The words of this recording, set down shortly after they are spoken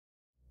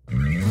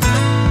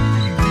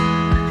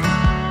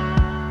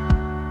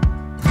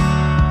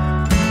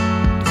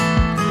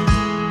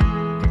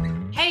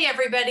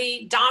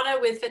everybody. Donna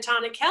with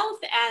Photonic Health,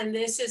 and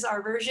this is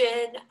our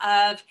version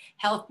of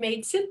Health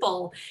Made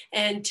Simple.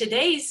 And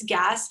today's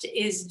guest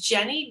is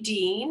Jenny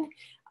Dean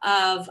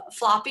of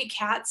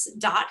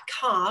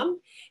floppycats.com,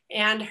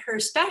 and her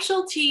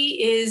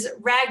specialty is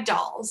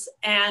ragdolls.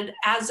 And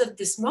as of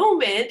this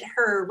moment,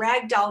 her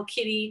ragdoll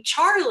kitty,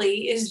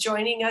 Charlie, is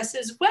joining us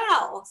as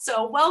well.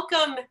 So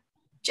welcome,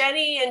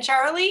 Jenny and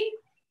Charlie.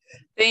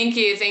 Thank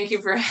you. Thank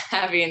you for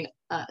having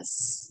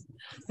us.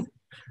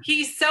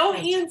 He's so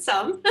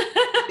handsome.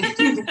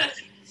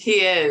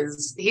 He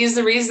is. He's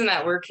the reason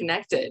that we're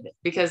connected,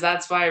 because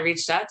that's why I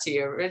reached out to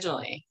you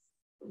originally.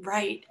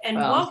 Right. And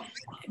well,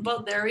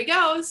 there he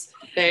goes.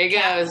 There he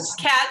goes.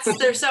 Cats,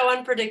 they're so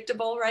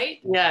unpredictable, right?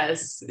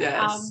 Yes.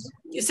 Yes.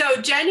 So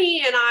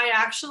Jenny and I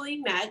actually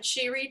met.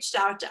 She reached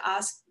out to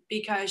us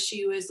because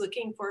she was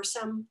looking for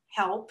some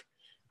help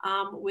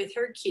with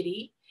her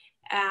kitty.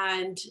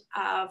 And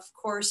of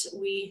course,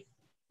 we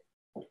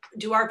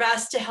do our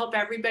best to help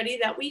everybody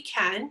that we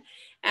can.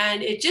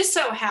 And it just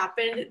so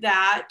happened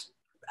that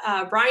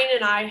Brian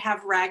and I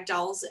have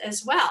ragdolls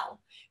as well.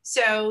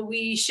 So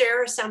we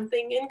share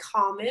something in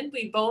common.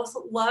 We both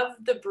love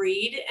the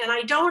breed. And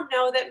I don't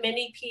know that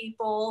many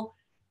people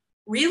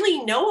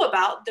really know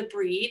about the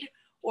breed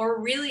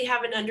or really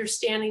have an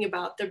understanding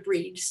about the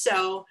breed.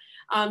 So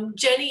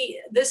Jenny,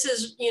 this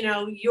is,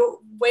 your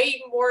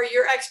way more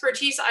your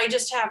expertise. I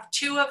just have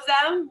 2 of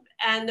them,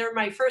 and they're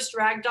my first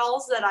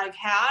ragdolls that I've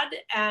had,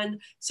 and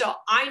so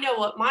I know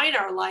what mine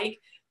are like.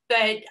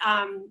 But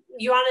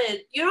you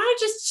wanna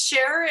just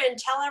share and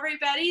tell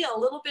everybody a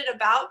little bit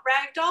about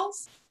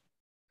ragdolls?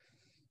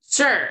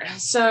 Sure.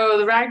 So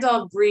the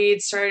ragdoll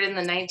breed started in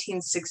the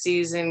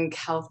 1960s in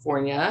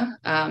California.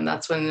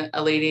 That's when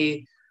a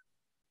lady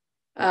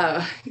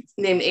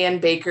named Ann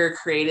Baker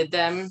created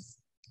them.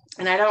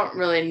 And I don't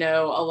really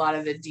know a lot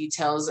of the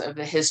details of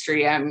the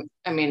history.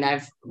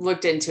 I've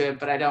looked into it,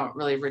 but I don't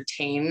really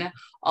retain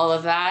all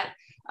of that.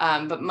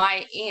 But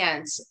my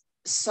aunt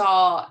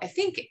saw, I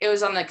think it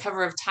was on the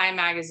cover of Time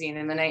magazine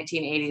in the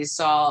 1980s,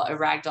 saw a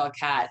ragdoll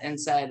cat and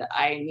said,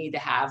 I need to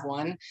have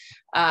one.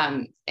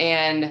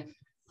 And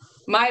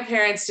my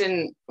parents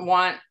didn't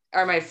want,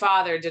 or my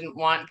father didn't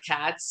want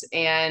cats.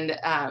 And,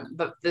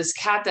 but this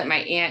cat that my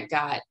aunt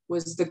got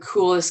was the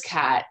coolest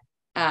cat.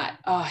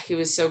 He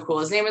was so cool.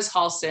 His name was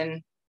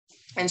Halston,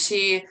 and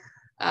she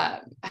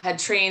had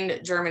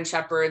trained German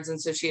Shepherds.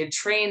 And so she had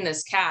trained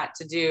this cat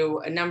to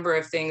do a number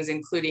of things,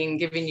 including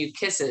giving you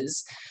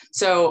kisses.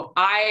 So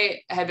I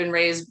had been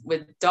raised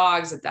with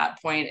dogs at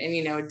that point,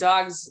 and, a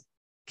dog's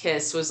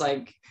kiss was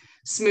like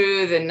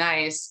smooth and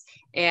nice.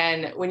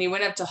 And when you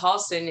went up to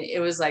Halston, it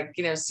was like,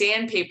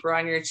 sandpaper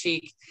on your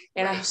cheek.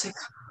 And I was like,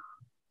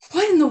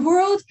 what in the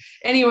world?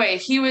 Anyway,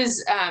 he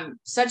was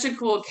such a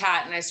cool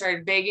cat. And I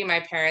started begging my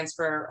parents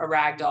for a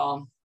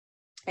ragdoll,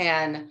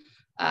 and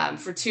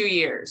for 2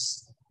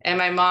 years. And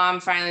my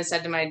mom finally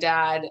said to my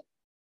dad,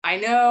 I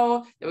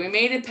know that we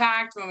made a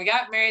pact when we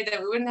got married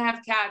that we wouldn't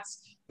have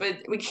cats, but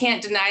we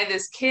can't deny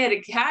this kid a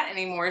cat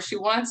anymore. She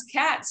wants a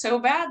cat so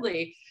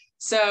badly.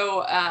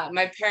 So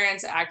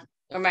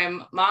my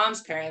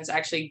mom's parents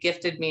actually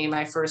gifted me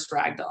my first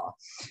ragdoll.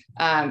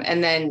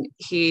 And then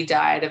he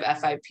died of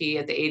FIP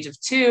at the age of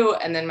 2.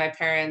 And then my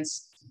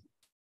parents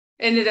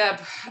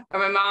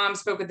my mom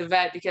spoke with the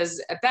vet,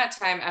 because at that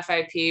time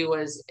FIP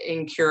was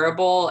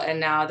incurable, and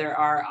now there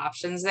are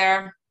options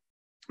there.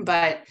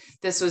 But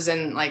this was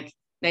in like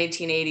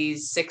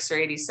 1986 or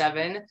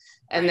 87.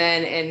 And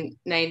then in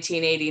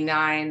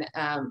 1989,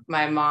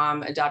 my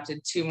mom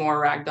adopted 2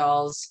 more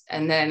ragdolls,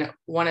 and then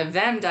one of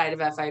them died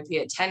of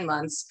FIP at 10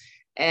 months.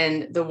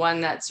 And the one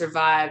that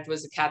survived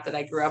was a cat that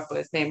I grew up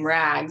with named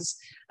Rags.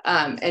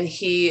 And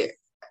he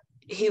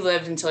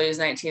lived until he was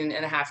 19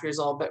 and a half years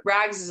old. But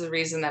Rags is the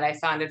reason that I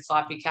founded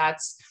Floppy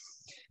Cats,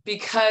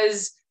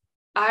 because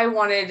I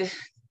wanted,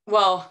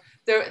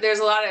 there's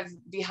a lot of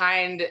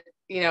behind,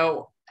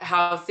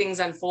 how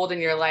things unfold in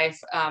your life.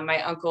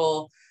 My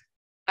uncle,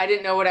 I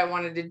didn't know what I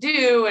wanted to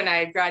do. And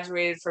I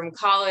graduated from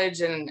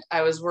college, and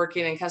I was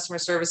working in customer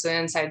service and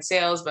inside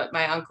sales. But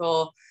my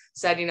uncle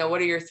said,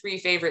 what are your 3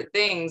 favorite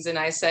things? And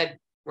I said,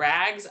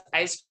 Rags,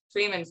 ice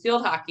cream, and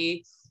field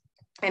hockey.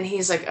 And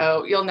he's like,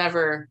 oh, you'll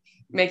never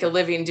make a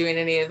living doing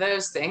any of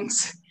those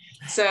things.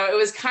 So it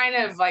was kind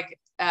of like,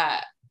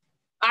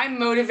 I'm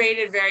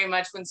motivated very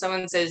much when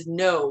someone says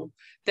no,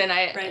 then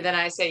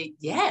I say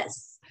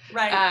yes.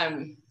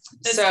 Right.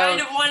 It's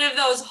kind of one of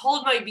those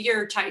hold my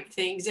beer type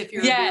things if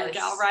you're a beer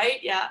gal, right?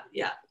 Yeah.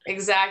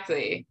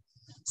 Exactly.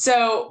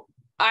 So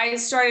I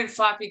started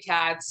Floppy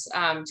Cats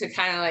to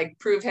kind of like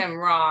prove him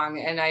wrong.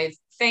 And I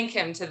thank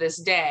him to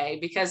this day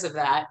because of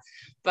that.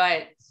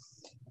 But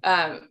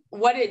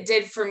what it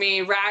did for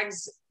me,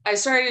 Rags, I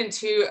started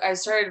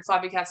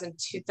Floppy Cats in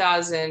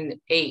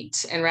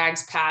 2008, and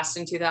Rags passed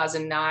in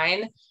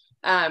 2009.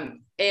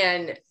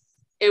 And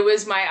it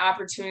was my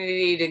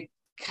opportunity to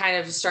kind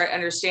of start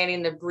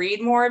understanding the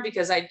breed more,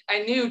 because I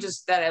knew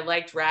just that I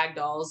liked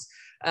ragdolls.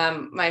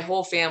 My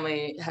whole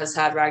family has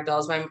had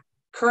ragdolls.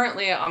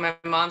 Currently on my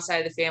mom's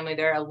side of the family,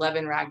 there are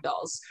 11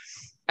 ragdolls.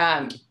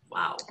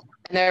 Wow.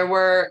 And there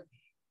were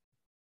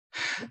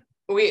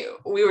we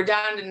were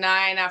down to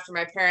 9 after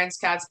my parents'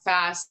 cats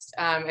passed,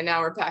 and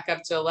now we're back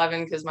up to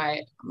 11 because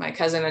my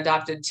cousin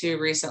adopted 2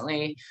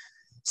 recently.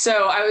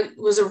 So I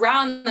was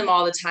around them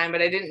all the time,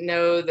 but I didn't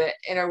know the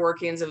inner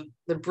workings of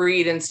the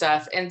breed and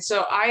stuff. And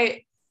so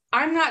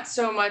I'm not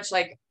so much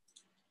like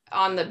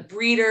on the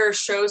breeder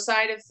show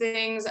side of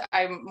things.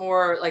 I'm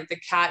more like the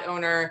cat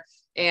owner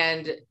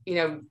and,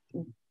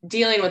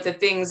 dealing with the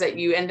things that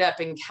you end up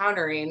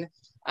encountering,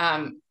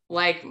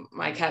 like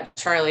my cat,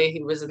 Charlie,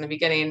 who was in the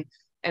beginning,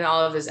 and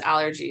all of his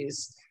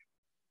allergies.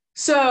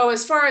 So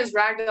as far as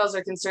ragdolls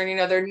are concerned,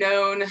 they're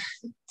known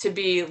to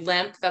be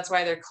limp. That's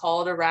why they're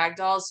called a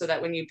ragdoll, so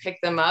that when you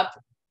pick them up,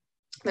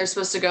 they're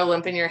supposed to go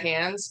limp in your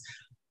hands.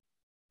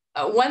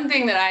 One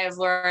thing that I have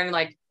learned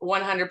like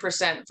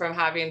 100% from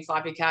having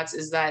floppy cats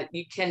is that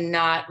you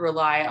cannot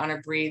rely on a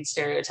breed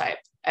stereotype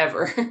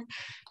ever.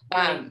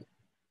 Right.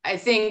 I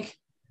think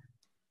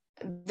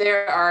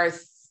there are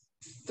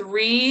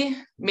 3,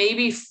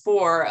 maybe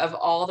 4 of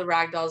all the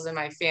ragdolls in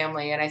my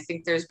family. And I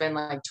think there's been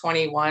like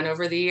 21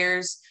 over the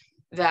years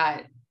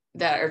that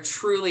are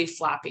truly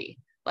floppy.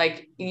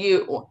 Like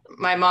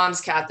my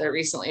mom's cat that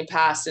recently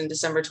passed in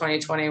December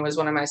 2020 was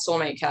one of my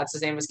soulmate cats.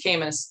 His name was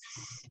Camus.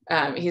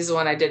 He's the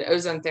one I did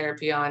ozone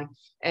therapy on.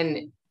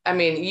 And I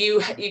mean,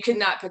 you could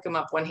not pick him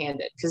up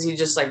one-handed because he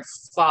just like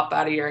flop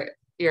out of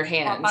your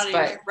hands.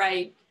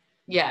 Right.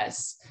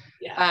 Yes.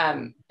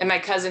 Yeah. And my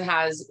cousin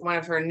has one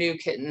of her new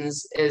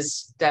kittens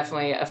is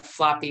definitely a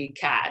floppy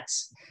cat.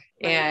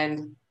 Right.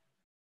 And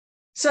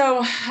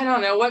so I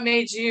don't know, what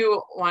made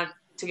you want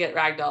to get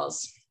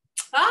ragdolls?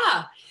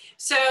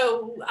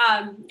 So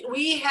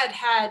we had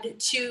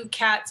 2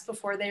 cats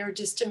before. They were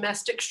just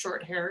domestic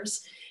short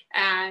hairs,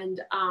 and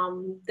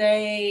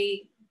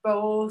they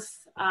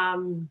both of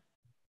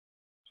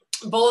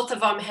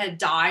them had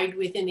died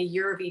within a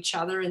year of each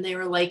other, and they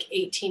were like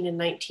 18 and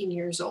 19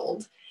 years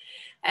old.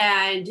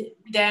 And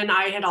then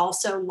I had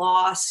also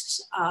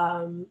lost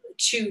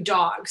 2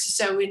 dogs.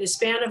 So in a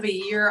span of a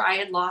year, I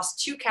had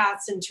lost 2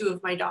 cats and 2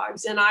 of my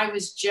dogs. And I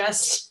was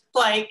just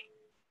like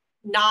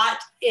not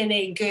in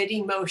a good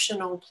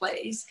emotional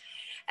place.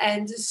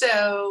 And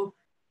so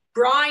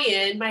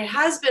Brian, my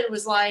husband,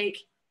 was like,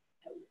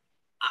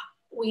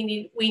 we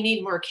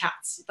need more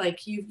cats. Like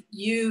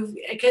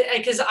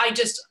because I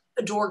just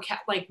adore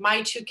cats. Like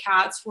my 2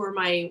 cats were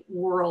my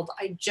world.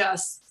 I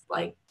just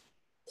like,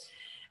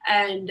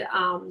 and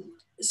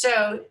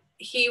so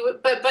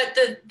but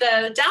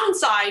the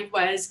downside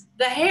was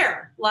the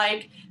hair,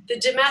 like the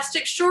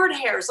domestic short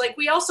hairs. Like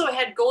we also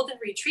had golden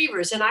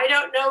retrievers, and I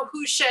don't know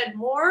who shed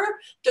more,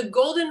 the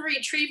golden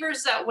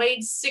retrievers that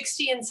weighed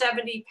 60 and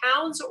 70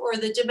 pounds or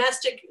the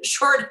domestic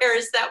short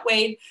hairs that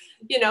weighed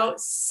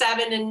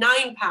 7 and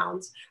 9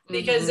 pounds,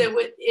 because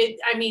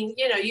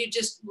you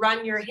just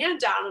run your hand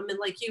down them and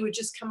like you would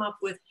just come up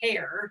with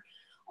hair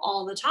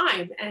all the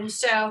time. And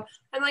so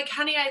I'm like,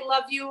 honey, I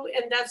love you,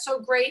 and that's so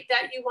great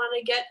that you want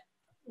to get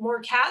more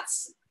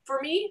cats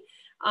for me,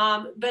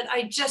 but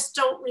I just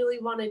don't really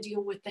want to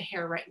deal with the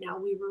hair right now.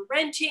 We were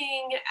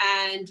renting,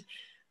 and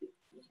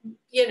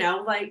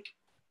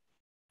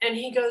and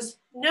he goes,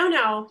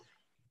 no.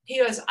 He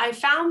goes, I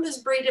found this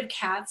breed of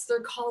cats. They're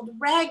called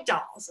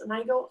ragdolls. And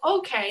I go,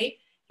 okay.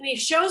 And he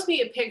shows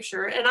me a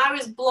picture, and I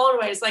was blown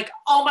away. It's like,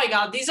 oh my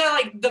God, these are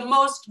like the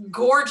most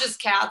gorgeous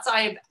cats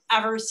I have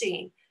ever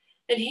seen.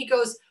 And he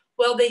goes,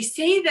 well, they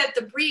say that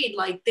the breed,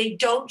 like they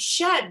don't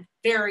shed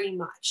very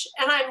much.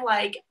 And I'm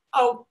like,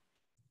 oh,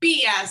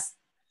 BS.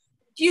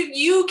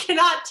 You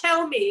cannot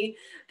tell me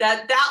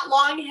that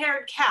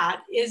long-haired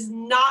cat is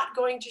not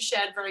going to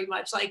shed very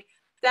much. Like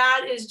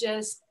that is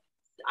just,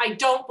 I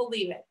don't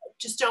believe it.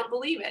 Just don't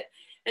believe it.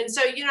 And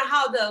so,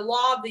 how the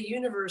law of the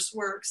universe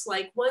works.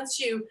 Like once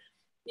you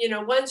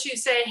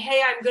say,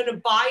 hey, I'm going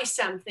to buy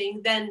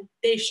something, then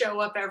they show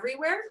up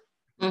everywhere.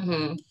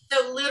 Mm-hmm.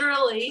 So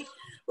literally,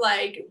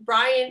 like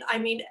Brian, I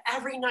mean,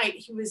 every night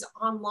he was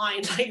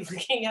online, like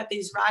looking at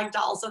these rag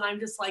dolls, and I'm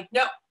just like,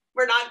 no,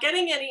 we're not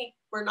getting any.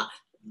 We're not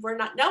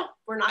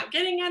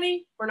getting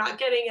any. We're not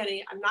getting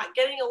any. I'm not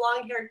getting a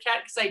long-haired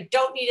cat because I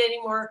don't need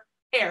any more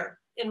hair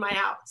in my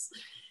house.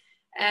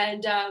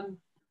 And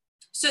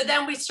so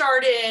then we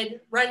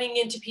started running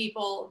into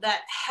people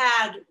that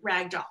had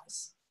rag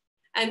dolls.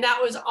 And that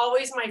was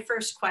always my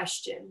first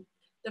question.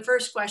 The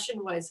first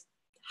question was,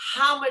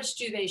 how much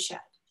do they shed?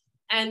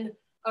 And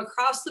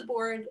across the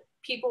board,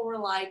 people were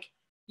like,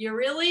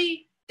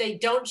 they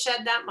don't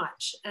shed that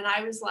much. And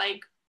I was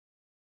like,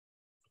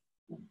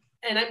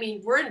 and I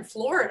mean, we're in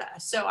Florida.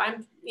 So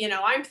I'm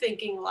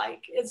thinking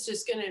like, it's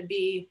just going to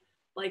be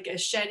like a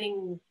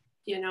shedding,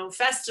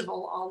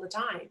 festival all the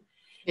time.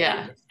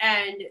 Yeah.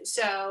 And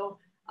so,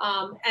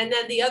 and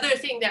then the other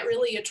thing that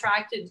really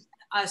attracted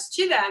us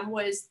to them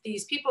was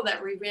these people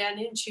that we ran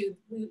into.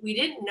 We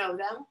didn't know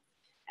them,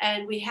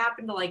 and we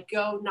happened to like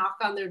go knock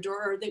on their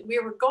door, or that we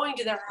were going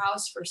to their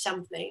house for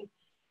something,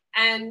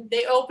 and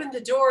they opened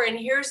the door, and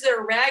here's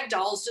their rag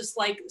dolls just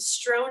like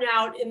strewn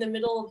out in the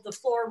middle of the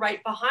floor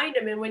right behind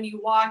them. And when you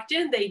walked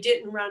in, they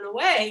didn't run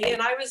away.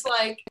 And I was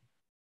like,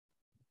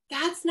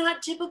 that's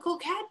not typical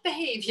cat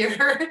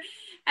behavior.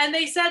 And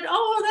they said,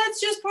 oh, well,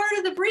 that's just part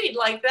of the breed.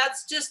 Like,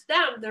 that's just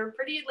them. They're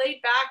pretty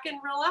laid back and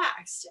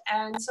relaxed.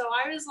 And so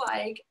I was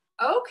like,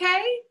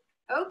 okay.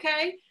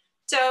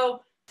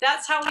 So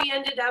that's how we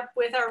ended up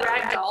with our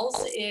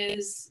ragdolls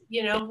is,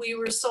 you know, we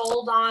were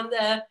sold on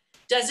the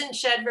doesn't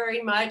shed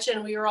very much.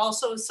 And we were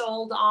also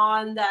sold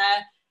on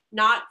the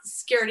not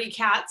scaredy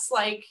cats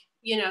like,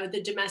 you know,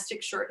 the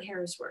domestic short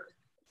hairs were.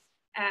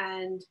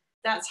 And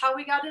that's how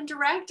we got into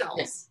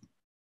ragdolls.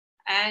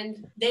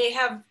 And they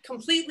have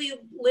completely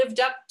lived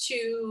up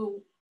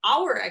to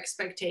our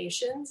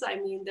expectations. I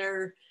mean,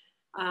 they're,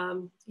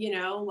 you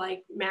know,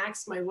 like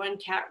Max, my one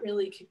cat,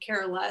 really could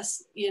care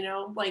less, you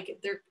know, like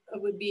there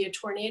would be a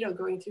tornado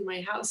going through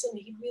my house and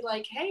he'd be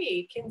like,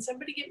 hey, can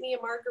somebody get me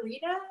a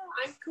margarita?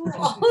 I'm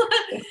cool.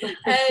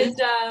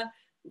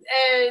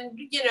 and,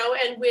 you know,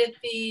 and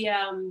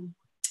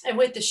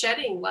with the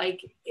shedding,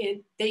 like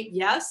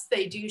yes,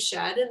 they do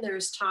shed. And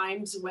there's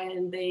times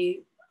when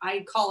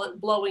I call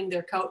it blowing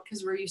their coat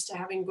because we're used to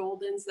having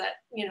Goldens that,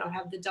 you know,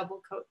 have the double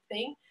coat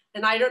thing.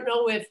 And I don't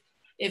know if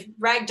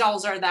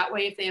ragdolls are that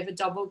way, if they have a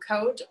double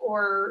coat,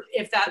 or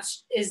if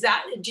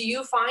do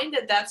you find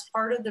that that's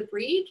part of the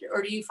breed,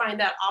 or do you find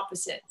that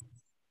opposite?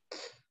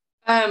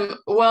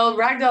 Well,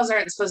 ragdolls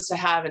aren't supposed to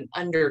have an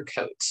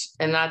undercoat.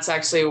 And that's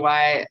actually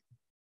why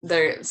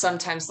they're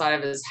sometimes thought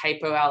of as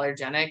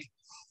hypoallergenic.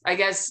 I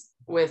guess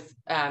with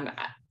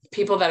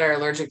people that are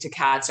allergic to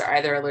cats are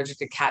either allergic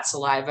to cat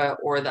saliva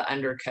or the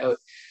undercoat.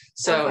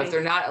 So if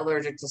they're not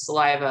allergic to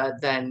saliva,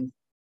 then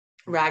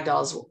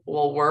ragdolls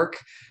will work.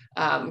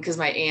 Because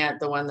my aunt,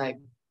 the one that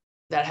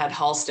had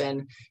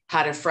Halston,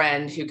 had a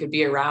friend who could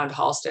be around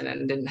Halston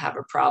and didn't have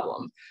a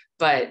problem.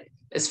 But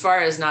as far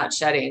as not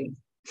shedding,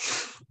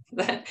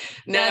 that's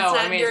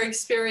not your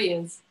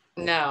experience.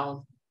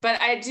 No,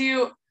 but I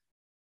do.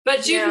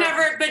 But you've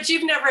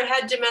never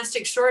had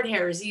domestic short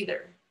hairs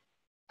either.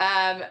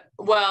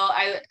 Well,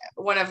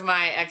 one of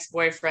my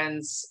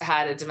ex-boyfriends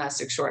had a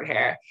domestic short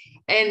hair,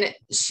 and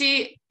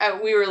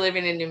we were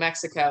living in New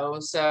Mexico,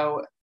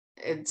 so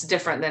it's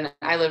different than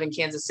I live in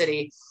Kansas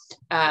City.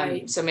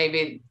 Right. So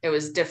maybe it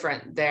was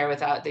different there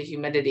without the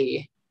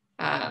humidity.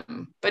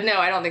 But no,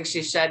 I don't think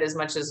she shed as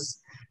much as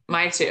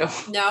my two.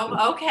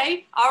 No.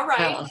 Okay. All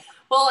right. No.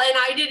 Well, and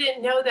I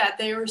didn't know that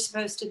they were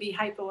supposed to be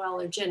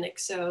hypoallergenic.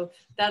 So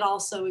that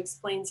also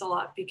explains a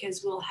lot,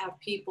 because we'll have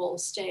people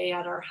stay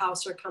at our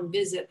house or come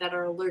visit that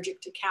are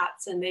allergic to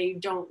cats, and they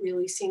don't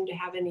really seem to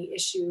have any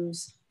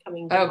issues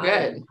coming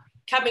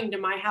to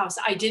my house.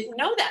 I didn't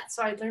know that.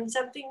 So I learned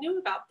something new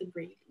about the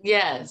breed.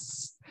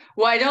 Yes.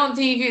 Well, I don't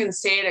think you can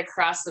say it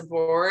across the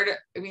board,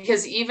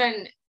 because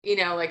even, you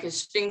know, like a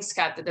Sphinx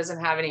cat that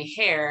doesn't have any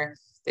hair,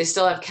 they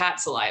still have cat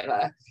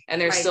saliva and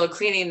they're still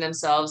cleaning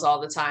themselves all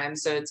the time.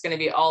 So it's going to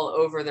be all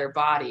over their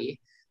body.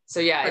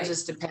 So yeah, it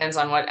just depends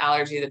on what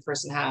allergy the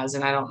person has.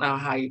 And I don't know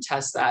how you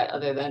test that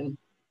other than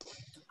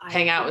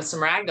hang out with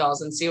some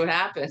ragdolls and see what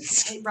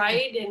happens.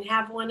 Right. And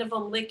have one of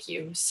them lick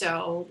you.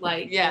 So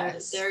like,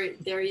 yes,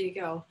 there you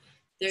go.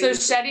 So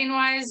shedding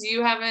wise,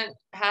 you haven't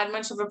had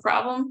much of a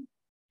problem?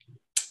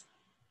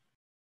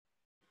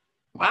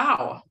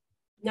 Wow.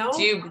 No.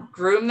 Do you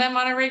groom them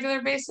on a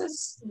regular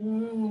basis?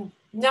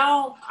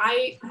 No,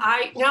 I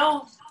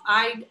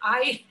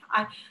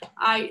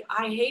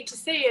hate to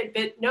say it,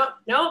 but no.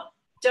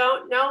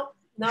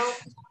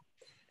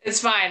 It's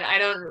fine. I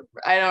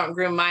don't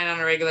groom mine on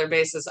a regular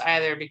basis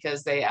either,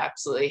 because they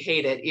absolutely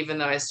hate it. Even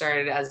though I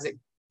started as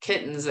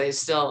kittens, they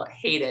still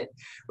hate it,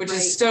 which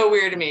is so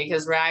weird to me,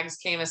 because Rags,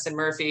 Camus, and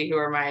Murphy, who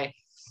are my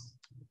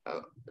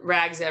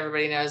Rags,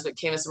 everybody knows, but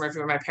Camus and Murphy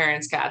were my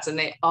parents' cats, and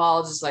they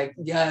all just like,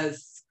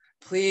 yes,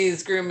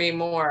 please groom me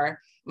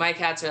more. My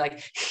cats are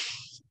like,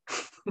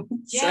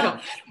 yeah. So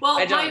well,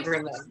 I don't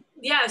groom them.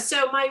 Yeah.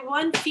 So my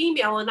one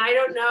female, and I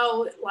don't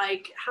know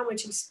like how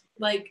much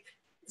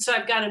so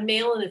I've got a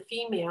male and a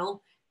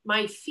female.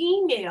 My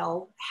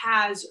female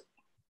has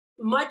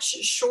much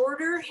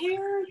shorter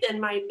hair than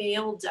my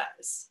male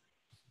does,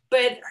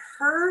 but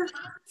her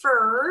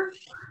fur,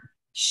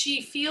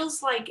 she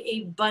feels like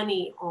a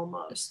bunny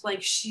almost.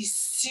 Like she's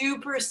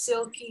super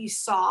silky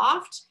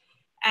soft,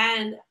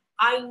 and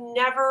I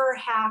never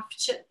have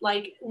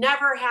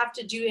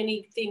to do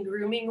anything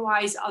grooming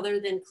wise other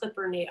than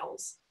clipper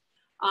nails.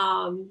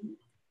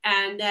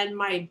 And then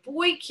my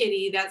boy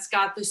kitty that's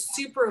got the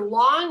super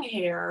long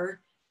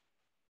hair,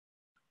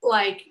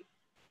 like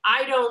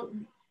I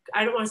don't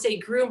want to say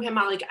groom him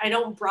out. Like I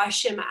don't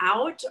brush him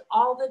out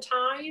all the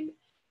time.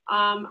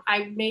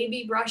 I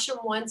maybe brush him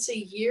once a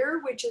year,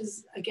 which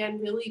is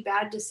again, really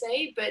bad to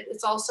say, but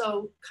it's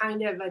also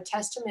kind of a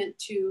testament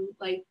to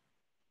like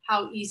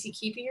how easy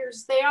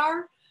keepers they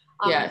are.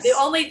 Yes. The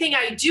only thing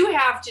I do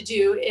have to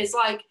do is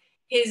like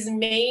his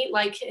mane,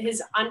 like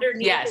his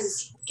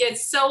underneath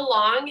gets so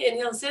long, and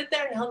he'll sit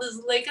there and he'll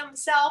just lick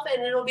himself,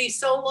 and it'll be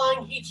so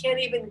long he can't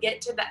even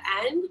get to the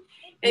end.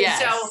 And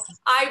so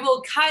I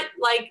will cut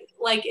like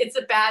it's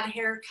a bad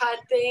haircut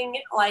thing,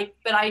 like,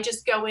 but I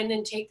just go in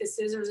and take the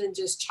scissors and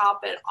just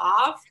chop it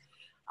off.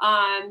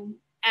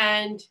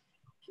 And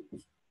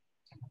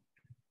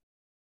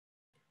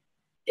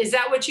Is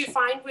that what you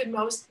find with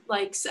most,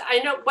 like, I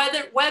know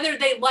whether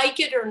they like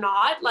it or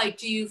not, like,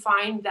 do you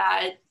find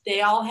that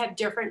they all have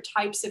different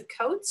types of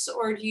coats,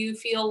 or do you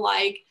feel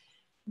like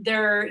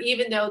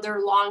even though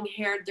they're long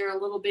haired, they're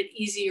a little bit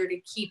easier to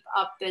keep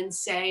up than,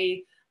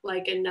 say,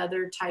 like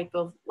another type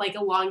of, like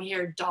a long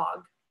haired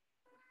dog?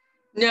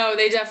 No,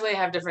 they definitely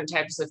have different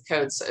types of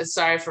coats.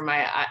 Sorry for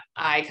my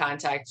eye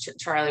contact.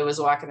 Charlie was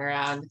walking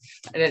around.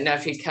 I didn't know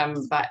if he'd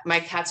come, but my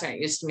cats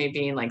aren't used to me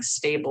being like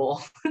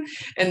stable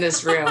in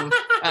this room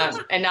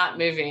and not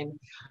moving.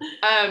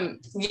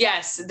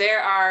 Yes, there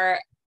are.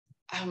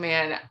 Oh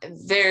man,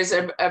 there's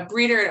a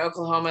breeder in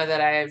Oklahoma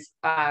that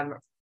I've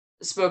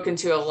spoken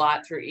to a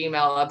lot through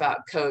email about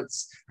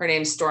coats. Her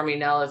name's Stormy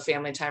Nell of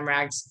Family Time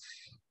Rags.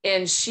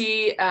 And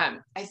she, I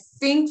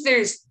think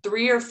there's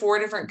 3 or 4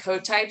 different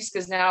coat types,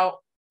 because now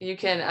you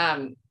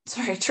can,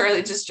 sorry,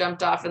 Charlie just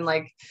jumped off and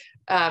like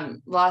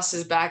lost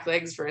his back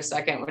legs for a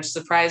second, which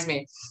surprised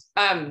me.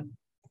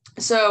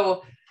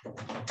 So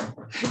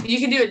you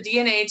can do a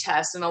DNA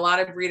test, and a lot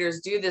of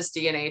breeders do this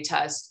DNA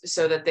test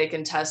so that they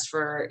can test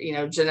for,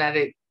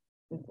 genetic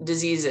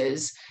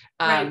diseases.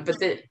 Right. But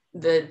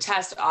the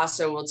test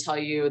also will tell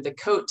you the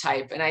coat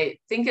type. And I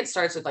think it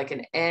starts with like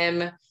an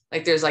M,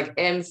 like there's like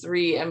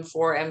M3,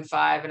 M4,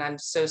 M5. And I'm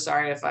so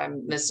sorry if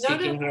I'm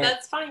misspeaking here.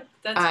 That's fine.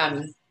 That's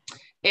fine.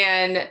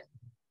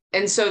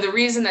 And so the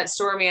reason that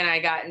Stormy and I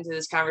got into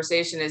this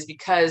conversation is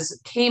because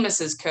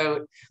Camus's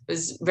coat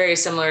was very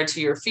similar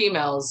to your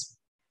female's.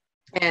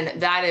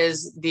 And that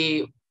is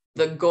the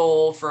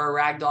goal for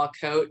a ragdoll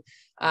coat,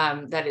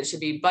 that it should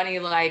be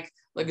bunny-like,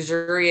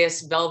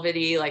 luxurious,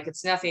 velvety, like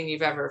it's nothing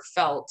you've ever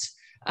felt.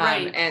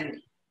 Right. And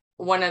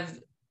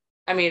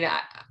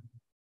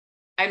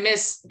I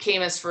miss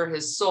Camus for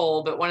his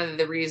soul, but one of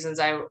the reasons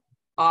I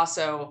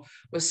also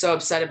was so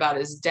upset about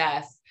his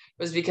death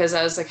was because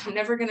I was like, I'm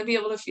never going to be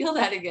able to feel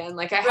that again.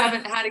 Like I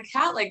haven't had a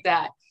cat like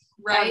that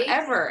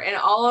ever. And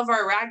all of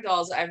our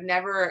ragdolls, I've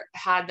never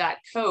had that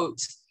coat,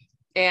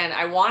 and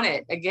I want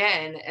it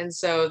again. And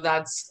so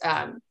that's,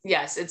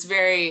 yes, it's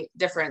very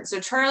different.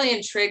 So Charlie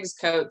and Trig's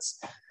coats,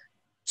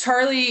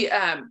 Charlie's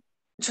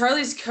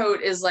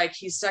coat is like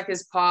he stuck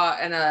his paw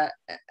in an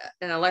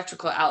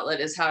electrical outlet,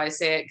 is how I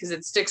say it, because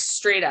it sticks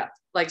straight up,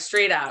 like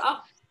straight out. Oh,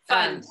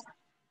 fun.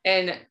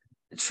 And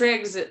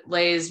Trig's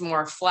lays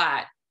more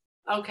flat.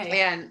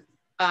 Okay. And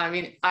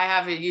I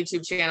have a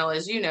YouTube channel,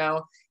 as you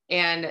know,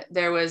 and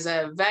there was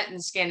a vet in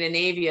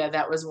Scandinavia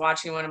that was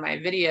watching one of my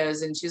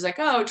videos, and she's like,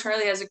 oh,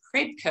 Charlie has a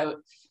crepe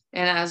coat.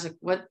 And I was like,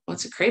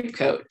 what's a crepe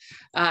coat?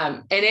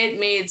 And it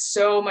made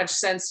so much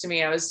sense to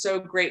me. I was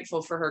so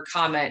grateful for her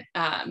comment,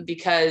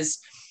 because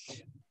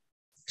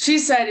she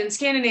said in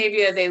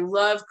Scandinavia, they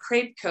love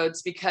crepe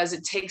coats because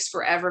it takes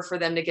forever for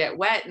them to get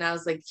wet. And I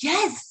was like,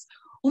 yes,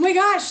 oh my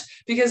gosh.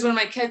 Because when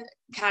my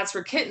cats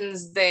were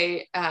kittens,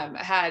 they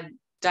had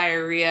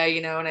diarrhea,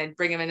 and I'd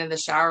bring him into the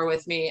shower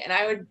with me, and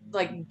I would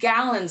like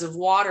gallons of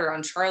water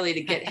on Charlie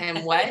to get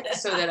him wet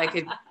so that I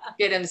could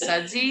get him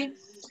sudsy.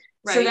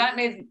 Right. So that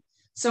made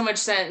so much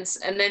sense.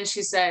 And then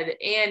she said,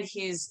 and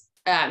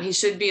he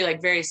should be like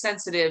very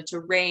sensitive to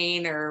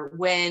rain or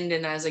wind.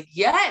 And I was like,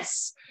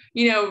 yes,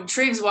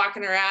 Trig's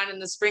walking around in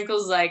the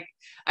sprinkles. Like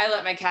I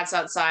let my cats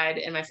outside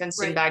in my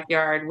fenced in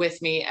backyard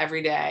with me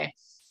every day.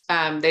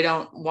 They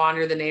don't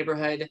wander the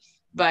neighborhood,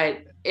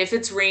 but if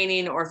it's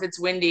raining or if it's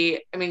windy,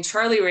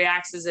 Charlie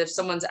reacts as if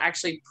someone's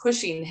actually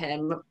pushing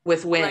him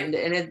with wind.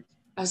 Right. And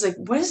I was like,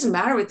 what is the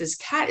matter with this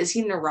cat? Is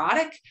he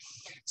neurotic?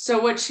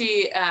 So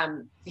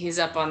he's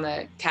up on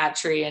the cat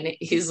tree and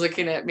he's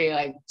looking at me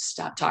like,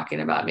 stop talking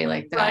about me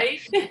like that.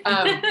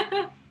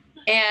 Right.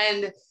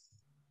 And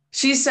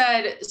she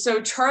said,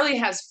 so Charlie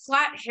has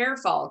flat hair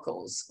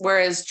follicles,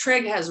 whereas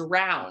Trig has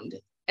round.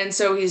 And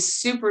so he's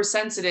super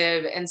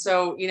sensitive. And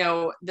so,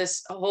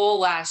 this whole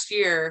last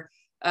year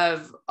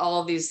of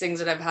all of these things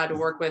that I've had to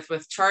work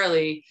with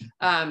Charlie,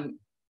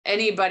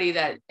 anybody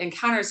that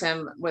encounters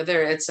him,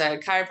 whether it's a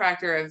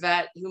chiropractor, a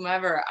vet,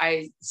 whomever,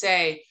 I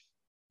say,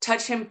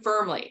 touch him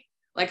firmly.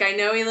 Like, I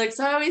know he looks,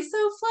 oh, he's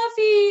so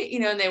fluffy,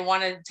 and they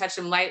want to touch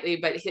him lightly,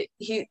 but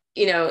he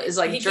is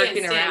like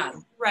jerking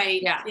around.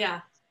 Right. Yeah.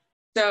 Yeah.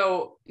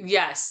 So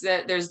yes,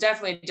 there's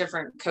definitely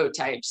different coat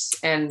types.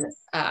 And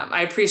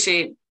I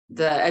appreciate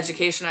the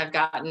education I've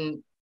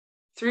gotten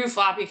through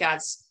floppy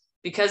cats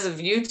because of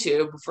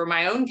YouTube for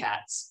my own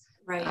cats.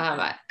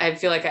 Right. I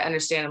feel like I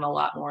understand them a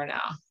lot more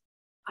now.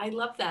 I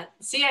love that.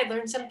 See, I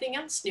learned something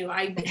else new.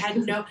 I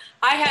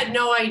had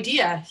no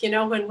idea,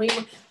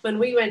 when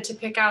we went to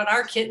pick out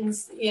our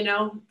kittens,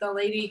 the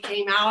lady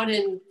came out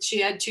and she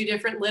had 2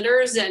 different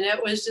litters, and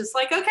it was just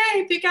like,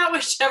 okay, pick out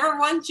whichever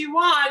ones you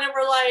want. And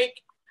we're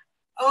like,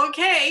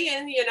 okay.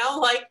 And,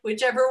 like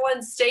whichever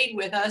one stayed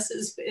with us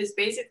is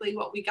basically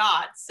what we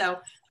got. So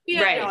we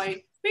had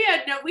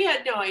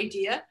no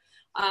idea.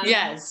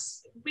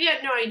 Yes. We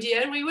had no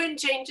idea, and we wouldn't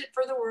change it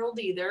for the world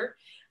either.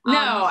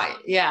 No,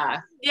 yeah.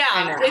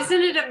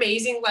 Isn't it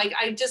amazing? Like,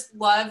 I just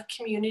love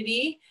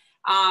community,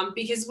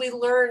 because we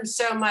learn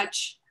so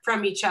much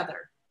from each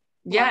other.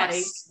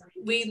 Yes. Like,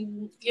 we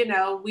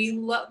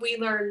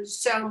learn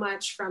so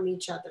much from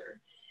each other.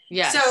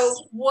 Yes. So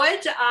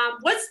what's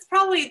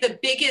probably the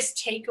biggest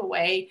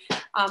takeaway,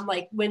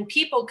 like when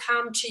people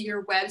come to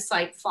your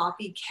website,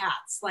 Floppy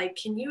Cats, like,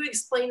 can you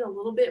explain a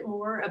little bit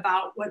more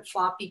about what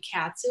Floppy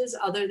Cats is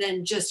other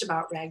than just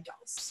about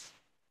ragdolls?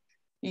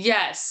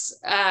 Yes.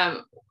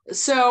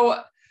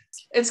 So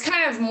it's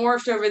kind of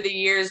morphed over the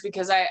years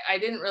because I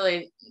didn't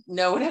really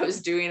know what I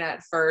was doing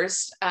at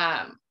first.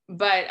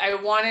 But I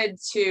wanted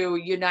to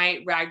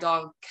unite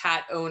ragdoll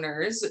cat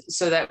owners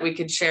so that we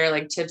could share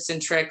like tips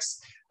and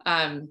tricks.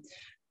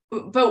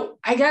 But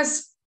I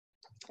guess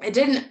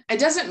it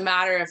doesn't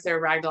matter if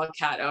they're ragdoll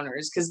cat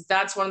owners, because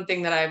that's one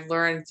thing that I've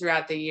learned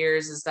throughout the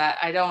years is that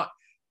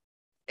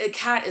a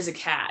cat is a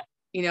cat.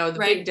 The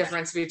big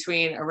difference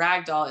between a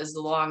ragdoll is the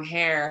long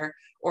hair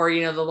or,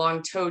 the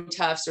long toe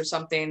tufts or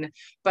something.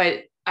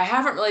 But I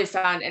haven't really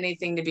found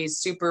anything to be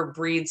super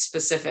breed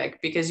specific,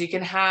 because you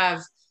can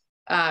have,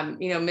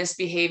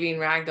 misbehaving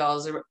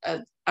ragdolls.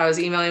 I was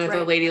emailing with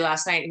a lady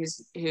last night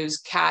whose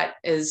cat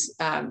is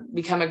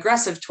become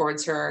aggressive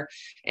towards her,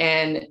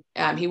 and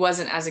he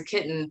wasn't as a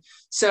kitten.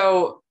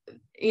 So,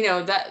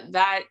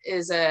 that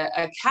is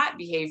a cat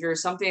behavior.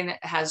 Something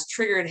has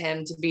triggered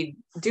him to be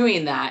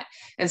doing that.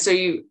 And so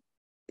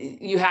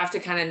you have to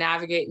kind of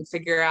navigate and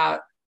figure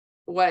out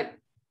what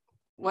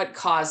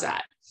caused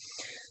that.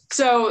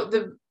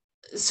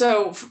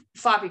 So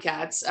Floppy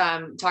Cats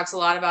talks a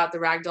lot about the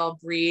ragdoll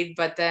breed,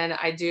 but then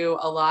I do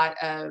a lot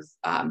of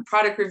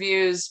product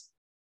reviews,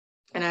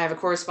 and I have a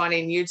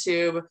corresponding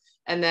YouTube.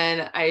 And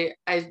then I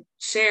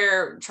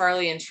share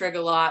Charlie and Trig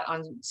a lot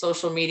on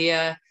social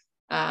media.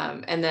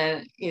 And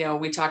then,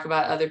 we talk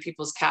about other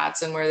people's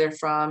cats and where they're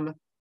from.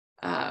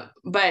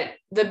 But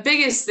the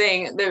biggest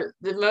thing, the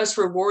most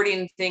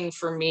rewarding thing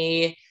for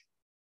me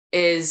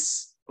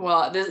is,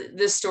 well,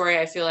 this story,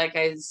 I feel like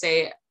I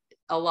say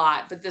a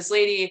lot, but this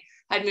lady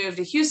had moved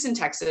to Houston,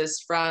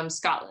 Texas from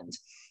Scotland.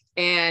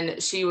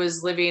 And she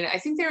was living, I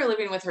think they were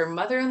living with her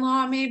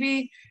mother-in-law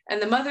maybe.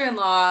 And the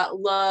mother-in-law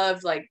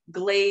loved like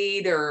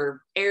Glade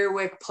or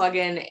Airwick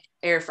plug-in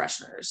air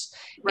fresheners.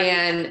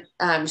 And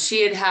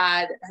she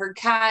had her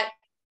cat,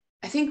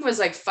 I think was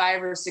like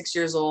 5 or 6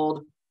 years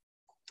old.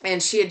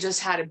 And she had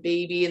just had a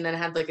baby and then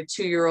had like a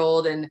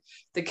 2-year-old, and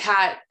the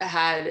cat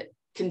had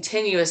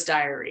continuous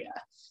diarrhea.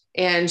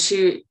 And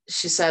she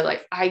said,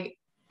 like,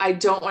 I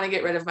don't want to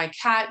get rid of my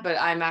cat, but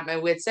I'm at my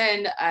wit's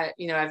end.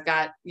 I've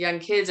got young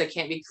kids. I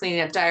can't be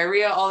cleaning up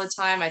diarrhea all the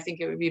time. I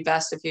think it would be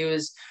best if he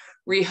was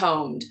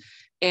rehomed.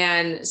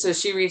 And so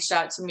she reached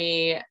out to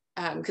me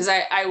because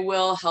I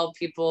will help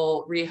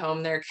people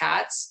rehome their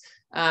cats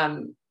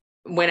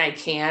when I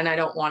can. I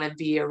don't want to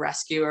be a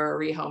rescuer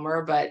or a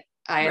rehomer, but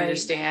I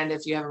understand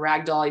if you have a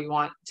ragdoll, you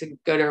want to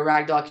go to a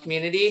ragdoll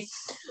community.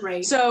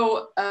 Right.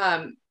 So,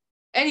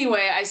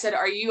 anyway, I said,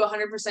 are you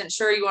 100%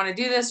 sure you want to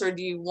do this, or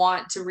do you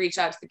want to reach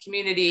out to the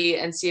community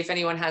and see if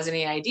anyone has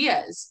any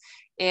ideas?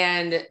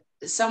 And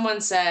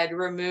someone said,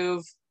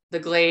 remove the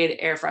Glade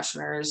air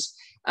fresheners,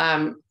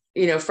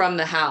 from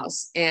the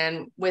house.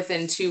 And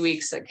within 2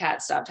 weeks, the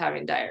cat stopped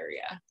having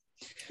diarrhea.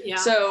 Yeah.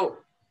 So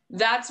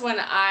that's when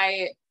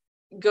I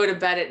go to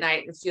bed at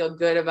night and feel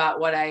good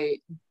about what I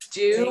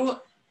do,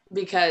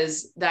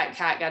 because that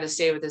cat got to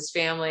stay with his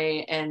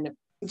family, and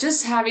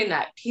just having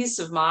that peace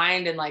of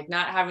mind and like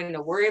not having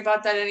to worry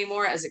about that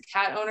anymore as a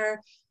cat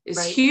owner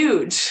is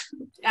huge.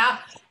 Yeah,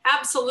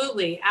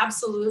 absolutely.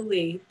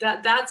 Absolutely.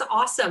 That's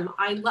awesome.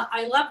 I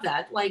love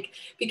that. Like,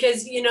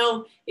 because,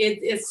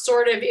 it's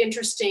sort of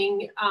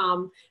interesting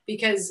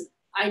because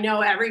I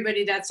know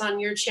everybody that's on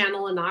your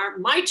channel and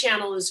my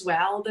channel as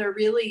well, they're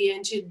really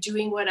into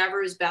doing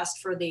whatever is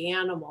best for the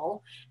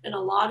animal. And a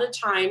lot of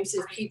times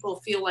if people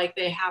feel like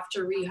they have to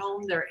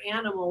rehome their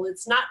animal,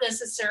 it's not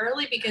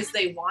necessarily because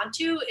they want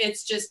to,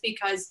 it's just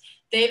because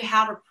they've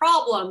had a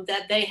problem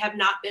that they have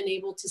not been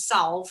able to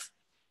solve.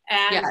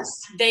 And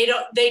they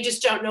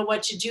just don't know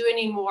what to do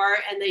anymore.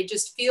 And they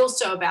just feel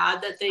so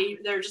bad that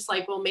they're just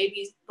like, well,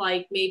 maybe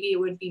it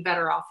would be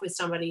better off with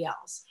somebody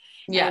else.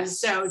 Yes. And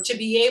so to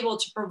be able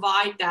to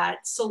provide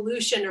that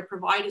solution or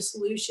provide a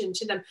solution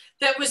to them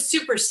that was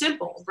super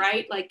simple,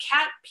 right? Like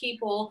cat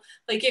people,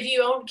 like if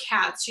you own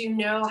cats, you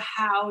know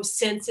how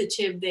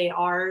sensitive they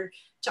are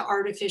to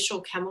artificial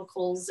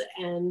chemicals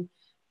and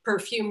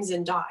perfumes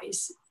and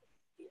dyes.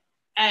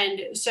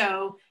 And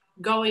so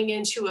going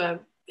into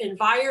a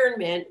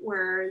environment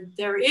where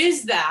there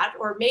is that,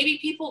 or maybe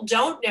people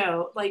don't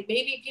know, like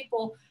maybe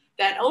people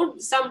that own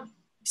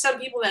some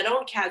people that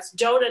own cats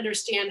don't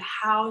understand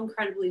how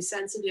incredibly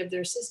sensitive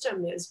their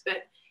system is,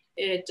 but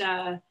it,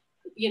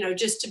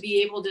 just to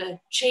be able to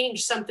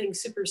change something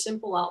super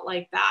simple out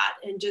like that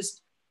and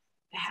just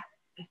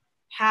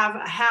have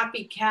a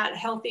happy cat,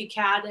 healthy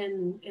cat,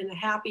 and a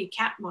happy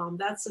cat mom,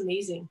 that's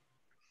amazing.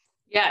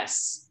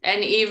 Yes.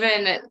 And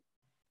even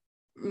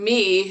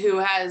me, who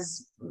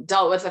has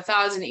dealt with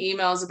 1,000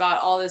 emails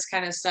about all this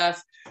kind of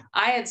stuff,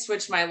 I had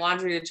switched my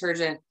laundry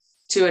detergent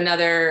to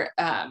another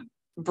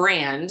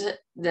brand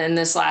than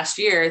this last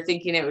year,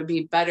 thinking it would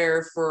be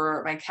better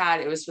for my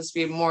cat. It was supposed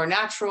to be more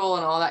natural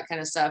and all that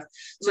kind of stuff.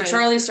 So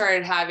Charlie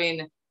started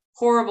having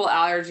horrible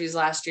allergies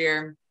last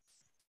year.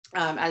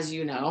 as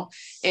you know.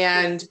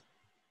 And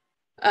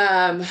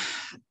um,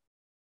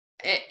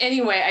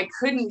 anyway, I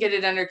couldn't get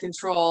it under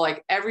control.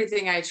 Like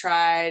everything I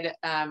tried,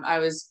 I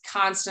was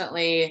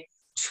constantly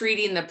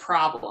treating the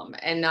problem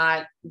and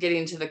not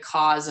getting to the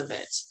cause of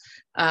it.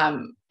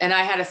 And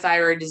I had a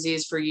thyroid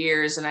disease for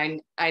years,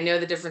 and I know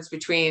the difference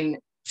between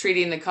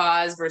treating the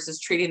cause versus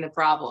treating the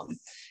problem.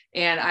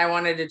 And I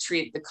wanted to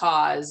treat the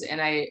cause, and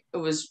it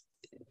was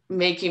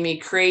making me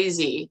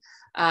crazy,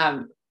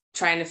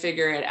 trying to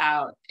figure it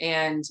out.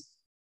 And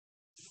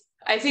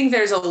I think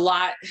there's a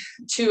lot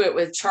to it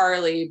with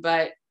Charlie,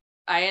 but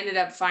I ended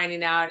up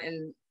finding out,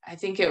 and I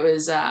think it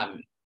was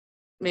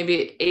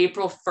maybe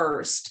April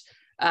 1st.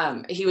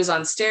 He was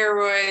on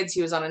steroids.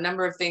 He was on a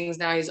number of things.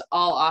 Now he's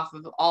all off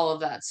of all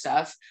of that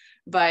stuff.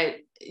 But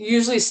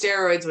usually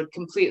steroids would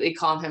completely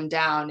calm him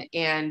down.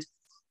 And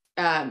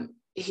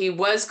he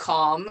was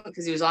calm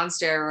because he was on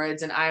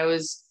steroids, and I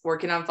was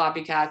working on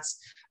floppy cats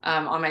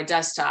on my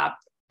desktop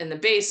in the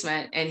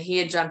basement, and he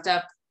had jumped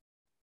up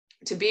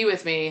to be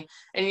with me.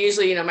 And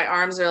usually, you know, my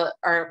arms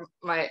are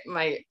my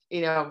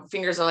you know,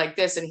 fingers are like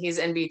this, and he's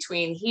in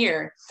between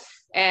here.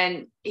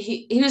 And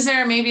he was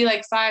there maybe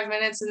like 5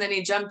 minutes, and then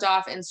he jumped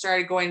off and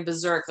started going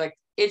berserk, like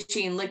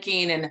itching,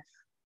 licking. And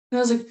I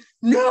was like,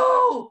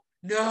 no.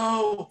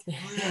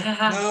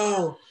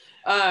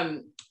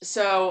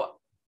 So,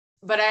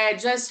 but I had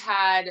just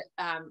had,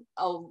 I've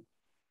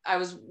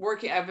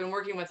been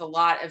working with a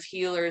lot of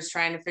healers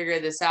trying to figure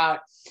this out.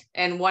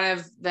 And one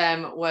of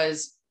them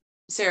was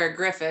Sarah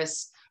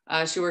Griffiths.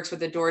 She works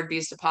with Adored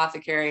Beast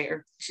Apothecary,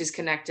 or she's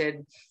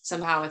connected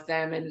somehow with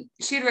them. And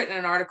she had written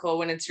an article,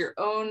 when it's your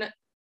own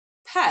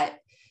pet,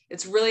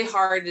 it's really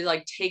hard to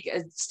like take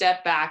a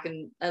step back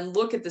and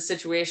look at the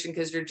situation,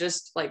 because you're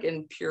just like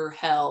in pure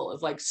hell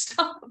of like,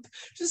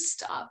 just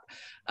stop.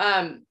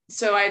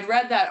 So I'd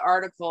read that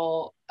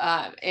article,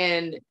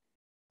 and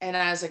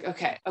I was like,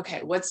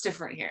 okay, what's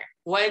different here?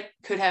 What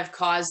could have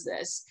caused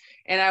this?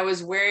 And I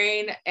was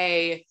wearing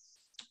a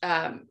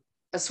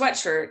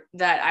sweatshirt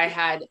that I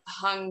had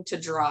hung to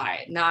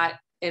dry, not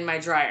in my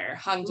dryer,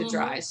 hung to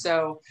dry.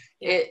 So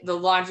the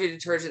laundry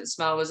detergent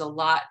smell was a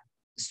lot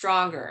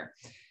stronger.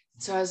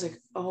 So I was like,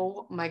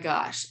 oh my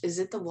gosh, is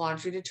it the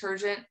laundry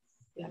detergent?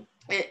 Yeah.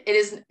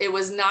 It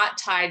was not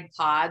Tide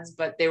pods,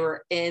 but they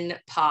were in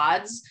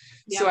pods.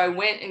 Yeah. So I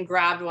went and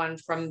grabbed one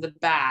from the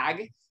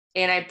bag,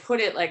 and I put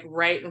it like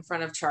right in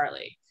front of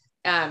Charlie,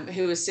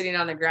 who was sitting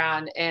on the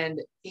ground.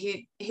 And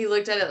he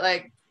looked at it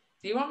like,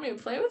 do you want me to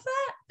play with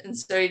that? And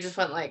so he just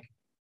went like,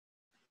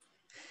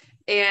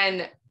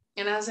 and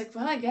I was like,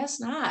 well, I guess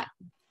not.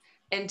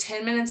 And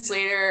 10 minutes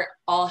later,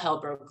 all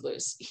hell broke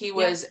loose. He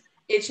was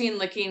itching,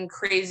 licking,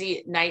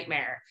 crazy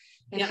nightmare.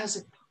 And I was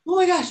like, oh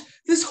my gosh,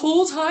 this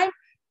whole time,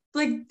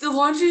 like the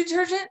laundry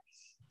detergent.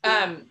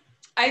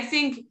 I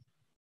think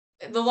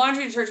the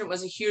laundry detergent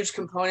was a huge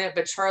component,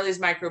 but Charlie's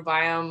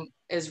microbiome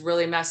is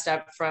really messed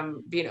up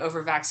from being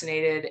over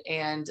vaccinated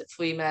and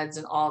flea meds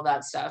and all of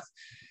that stuff.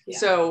 Yeah.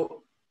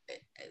 So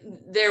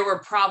there were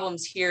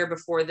problems here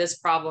before this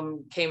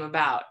problem came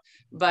about.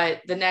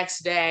 But the next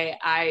day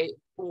I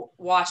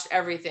washed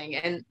everything.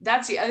 And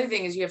that's the other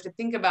thing, is you have to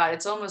think about,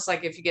 it's almost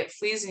like if you get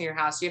fleas in your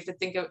house, you have to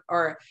think of,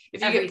 or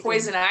if you get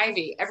poison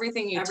ivy,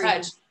 everything you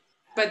touch,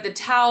 but the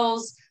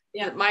towels,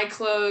 my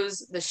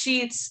clothes, the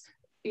sheets,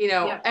 you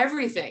know,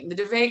 everything, the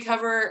duvet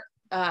cover.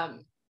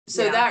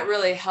 So that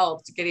really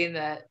helped getting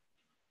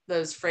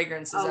those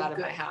fragrances out of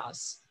my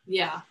house.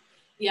 Yeah,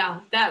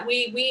 that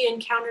we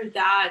encountered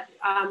that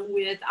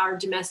with our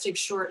domestic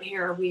short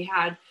hair. We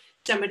had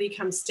somebody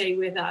come stay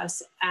with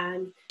us,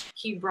 and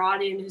he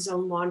brought in his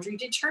own laundry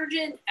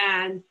detergent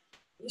and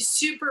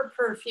super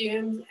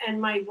perfumed.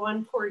 And my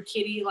one poor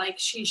kitty, like,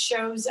 she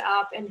shows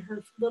up and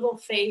her little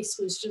face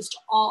was just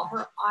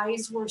her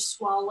eyes were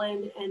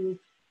swollen, and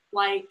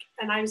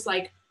I was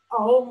like,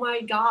 oh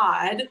my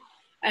God.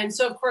 And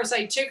so of course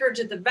I took her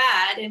to the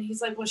vet, and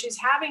he's like, well, she's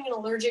having an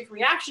allergic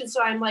reaction.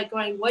 So I'm like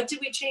going, what did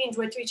we change?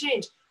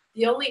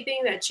 The only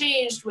thing that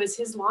changed was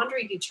his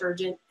laundry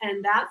detergent.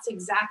 And that's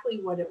exactly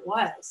what it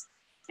was.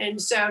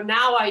 And so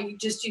now I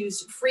just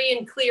use free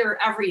and clear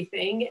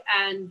everything.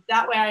 And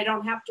that way I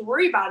don't have to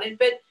worry about it.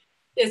 But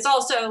it's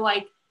also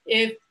like,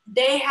 if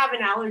they have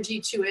an allergy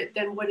to it,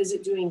 then what is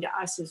it doing to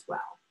us as well?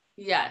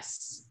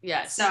 Yes.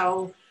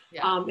 So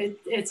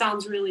it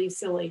sounds really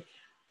silly.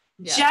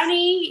 Yes.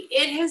 Jenny,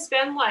 it has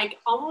been like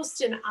almost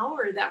an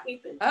hour that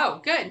we've been talking.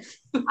 Oh,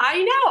 good.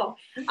 I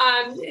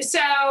know.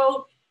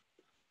 So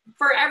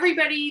for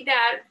everybody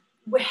that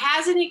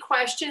has any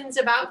questions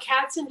about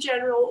cats in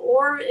general,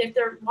 or if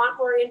they want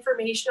more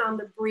information on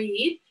the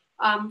breed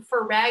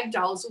for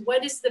ragdolls,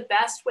 what is the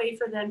best way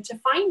for them to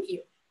find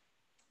you?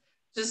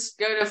 Just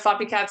go to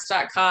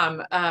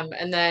floppycats.com,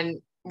 and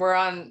then we're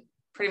on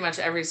pretty much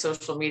every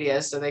social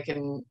media, so they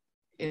can,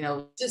 you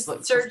know, just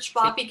search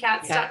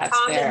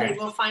floppycats.com and they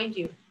will find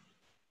you.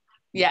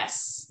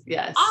 Yes.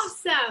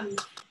 Awesome.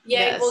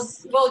 Yay.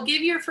 Yes. We'll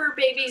give your fur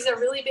babies a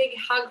really big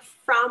hug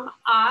from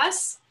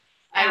us.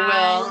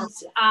 I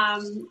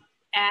will.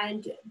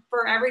 And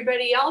for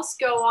everybody else,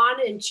 go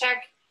on and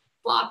check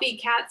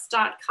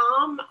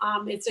floppycats.com.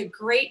 It's a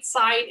great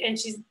site, and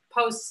she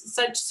posts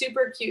such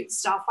super cute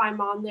stuff.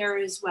 I'm on there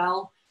as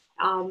well.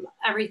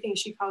 Everything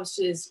she posts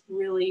is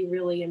really,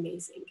 really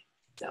amazing.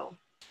 So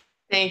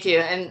thank you.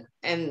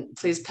 And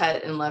please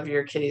pet and love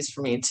your kitties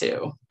for me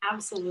too.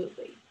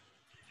 absolutely.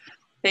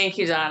 Thank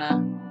you,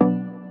 Donna.